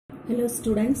Hello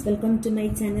students, welcome to my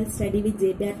channel Study with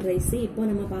Trisea. இப்போ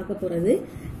நம்ம பார்க்க போறது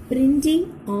printing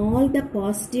all the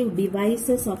positive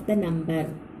divisors of the number.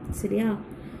 சரியா?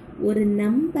 ஒரு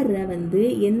நம்பரை வந்து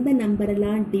எந்த நம்பர்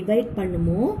எல்லாம் டிவைட்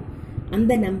பண்ணுமோ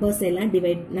அந்த நம்பர்ஸ் எல்லாம்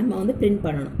நம்ம வந்து பிரிண்ட்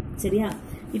பண்ணணும். சரியா?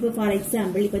 இப்போ ஃபார்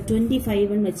எக்ஸாம்பிள் இப்போ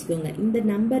 25 ன்னு வெச்சுக்கோங்க. இந்த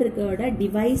நம்பரோட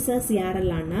டிவைசர்ஸ்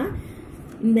யாரெல்லாம்னா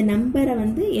இந்த நம்பரை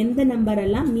வந்து எந்த நம்பர்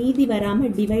எல்லாம் மீதி வராம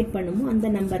டிவைட் பண்ணுமோ அந்த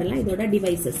நம்பர் எல்லாம் இதோட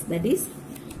டிவைசஸ். தட் இஸ்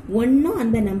ஒன்னும்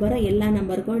அந்த நம்பரும் எல்லா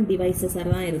நம்பருக்கும்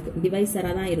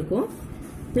டிவைசரா தான் இருக்கும்.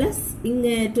 பிளஸ் இங்க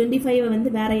 25 வந்து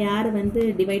வேற யாரு வந்து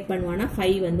டிவைட் பண்ணுவானா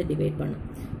 5 வந்து டிவைட் பண்ணும்.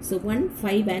 So 1,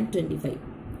 5 and 25.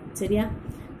 சரியா?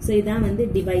 ஸோ இதான் வந்து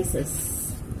டிவைசஸ்.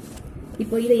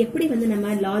 இப்போ இதை எப்படி வந்து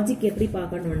நம்ம லாஜிக் எப்படி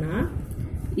பார்க்கணும்னா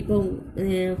இப்போ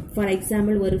ஃபார்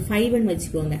எக்ஸாம்பிள் ஒரு 5ன்னு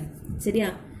வச்சுக்கோங்க. சரியா?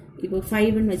 இப்போ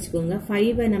 5ன்னு வச்சுக்கோங்க.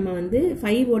 5 நம்ம வந்து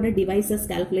 5ஓட டிவைசஸ்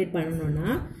கால்குலேட்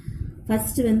பண்ணணும்னா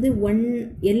ஃபர்ஸ்ட் வந்து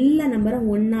எல்லா நம்பரும்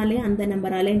 1ஆலே அந்த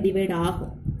நம்பராலே டிவைட்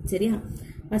ஆகும். சரியா?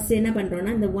 ஃபர்ஸ்ட் என்ன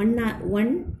பண்றோம்னா இந்த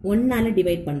 1ஆல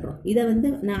டிவைட் பண்றோம். இதை வந்து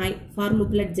நான் ஃபார்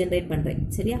லூப்ல ஜெனரேட் பண்றேன்.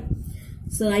 சரியா?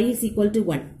 So i is equal to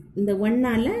 1. இந்த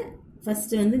 1ஆல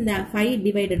ஃபர்ஸ்ட் வந்து இந்த 5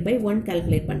 divided by 1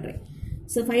 கால்குலேட் பண்றேன்.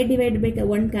 ஸோ 5 divided by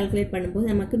 1 கால்குலேட் பண்ணும்போது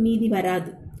நமக்கு மீதி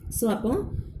வராது. ஸோ அப்போ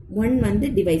 1 வந்து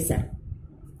டிவைசர்.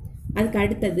 அதுக்கு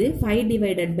அடுத்தது 5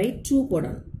 divided by 2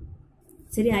 போடணும்.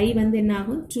 சரி, i வந்து என்ன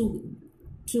ஆகும்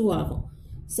 2 ஆகும்.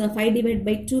 ஸோ 5 divided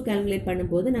by 2 கால்குலேட்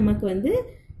பண்ணும்போது நமக்கு வந்து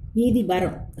மீதி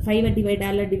வரும். 5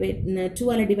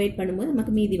 2ஆல டிவைட் பண்ணும்போது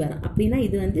நமக்கு மீதி வரும். அப்படின்னா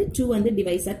இது வந்து 2 வந்து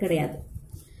டிவைசர் கிடையாது.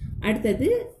 அடுத்தது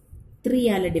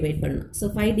 3ஆல டிவைட் பண்ணணும். So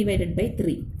 5 divided by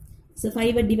 3. So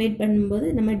 5 divide பண்ணும்போது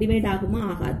நம்ம டிவைட் ஆகுமா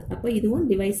ஆகாது. அப்போ இதுவும்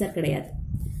டிவைசர் கிடையாது.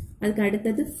 அதுக்கு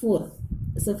அடுத்தது 4.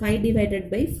 ஸோ 5 divided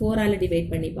by 4ஆல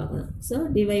டிவைட் பண்ணி பார்க்கணும். ஸோ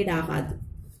டிவைட் ஆகாது.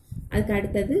 அதுக்கு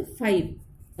அடுத்தது 5.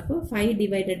 அப்போ 5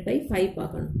 divided by 5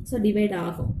 பார்க்கணும். ஸோ டிவைட்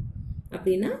ஆகும்.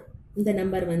 அப்படின்னா இந்த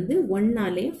நம்பர் வந்து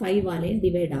 1ஆலேயும் 5ஆலேயும்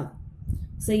டிவைட் ஆகும்.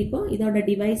 ஸோ இப்போ இதோட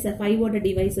டிவைசர் 5ஓட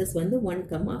டிவைசஸ் வந்து 1,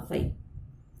 5.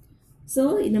 ஸோ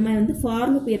நம்ம வந்து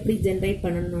ஃபார் லூப் எப்படி ஜெனரேட்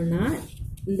பண்ணணும்னா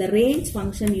இந்த ரேஞ்ச்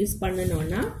ஃபங்க்ஷன் யூஸ்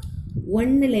பண்ணணும்னா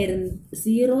 1ல இருந்து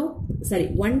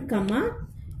 1,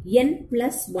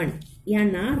 n+1.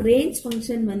 ஏன்னா ரேஞ்ச்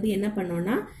ஃபங்க்ஷன் வந்து என்ன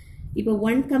பண்ணோம்னா இப்போ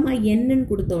 1, n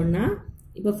கொடுத்தோம்னா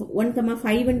இப்போ 1,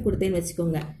 5 கொடுத்தேன்னு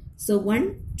வச்சுக்கோங்க. ஸோ 1,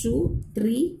 2,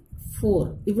 3, 4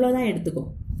 இவ்வளோதான் எடுத்துக்கும்.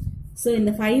 ஸோ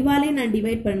இந்த 5ஆலே நான்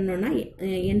டிவைட் பண்ணணும்னா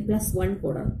n+1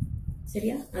 போடணும்.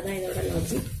 சரியா? அதான் இதோட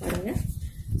லாஜிக். பாருங்க.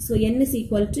 So n is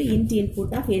equal to int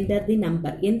input of enter the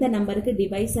number. எந்த நம்பருக்கு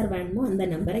டிவைசர் வேணுமோ அந்த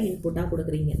நம்பரை இன்புட்டா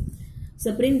கொடுக்குறீங்க. So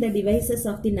print the devices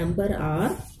of the number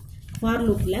are for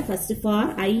loopல first for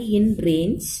I in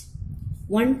range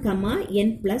 1,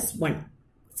 n+1.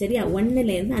 சரியா? 1ல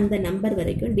இருந்து அந்த நம்பர்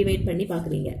வரைக்கும் டிவைட் பண்ணி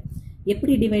பார்க்குறீங்க.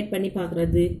 எப்படி டிவைட் பண்ணி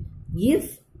பார்க்குறது? if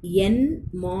n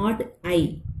mod I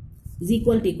is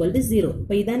equal to 0.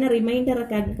 இப்போ இதான ரிமைண்டரை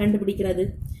கண்டுபிடிக்கிறது.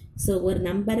 ஸோ ஒரு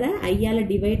நம்பரை ஐயால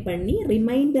டிவைட் பண்ணி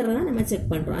ரிமைண்டரை தான் நம்ம செக்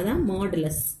பண்ணுறோம். அதான்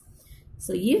modulus.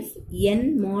 So if n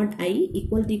mod I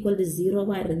equal to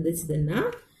 0வா இருந்துச்சுன்னா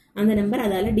அந்த நம்பர்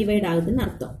அதால டிவைட் ஆகுதுன்னு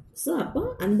அர்த்தம். ஸோ அப்போ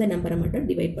அந்த நம்பரை மட்டும்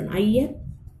டிவைட் பண்ணும். ஐயை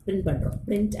பிரிண்ட் பண்ணுறோம்.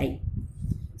 பிரிண்ட் ஐ.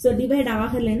 ஸோ டிவைட்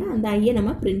ஆகலைன்னா அந்த ஐயை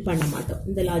நம்ம பிரிண்ட் பண்ண மாட்டோம்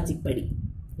இந்த லாஜிக் படி.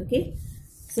 ஓகே.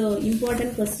 ஸோ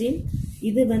இம்பார்ட்டன்ட் கொஸ்டின்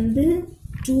இது வந்து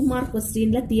 2 மார்க்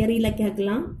கொஸ்டின்ல தியரியில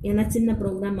கேட்கலாம். ஏன்னா சின்ன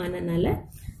ப்ரோக்ராம் ஆனதுனால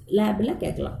லேபில்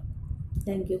கேட்கலாம்.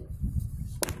 தேங்க்யூ.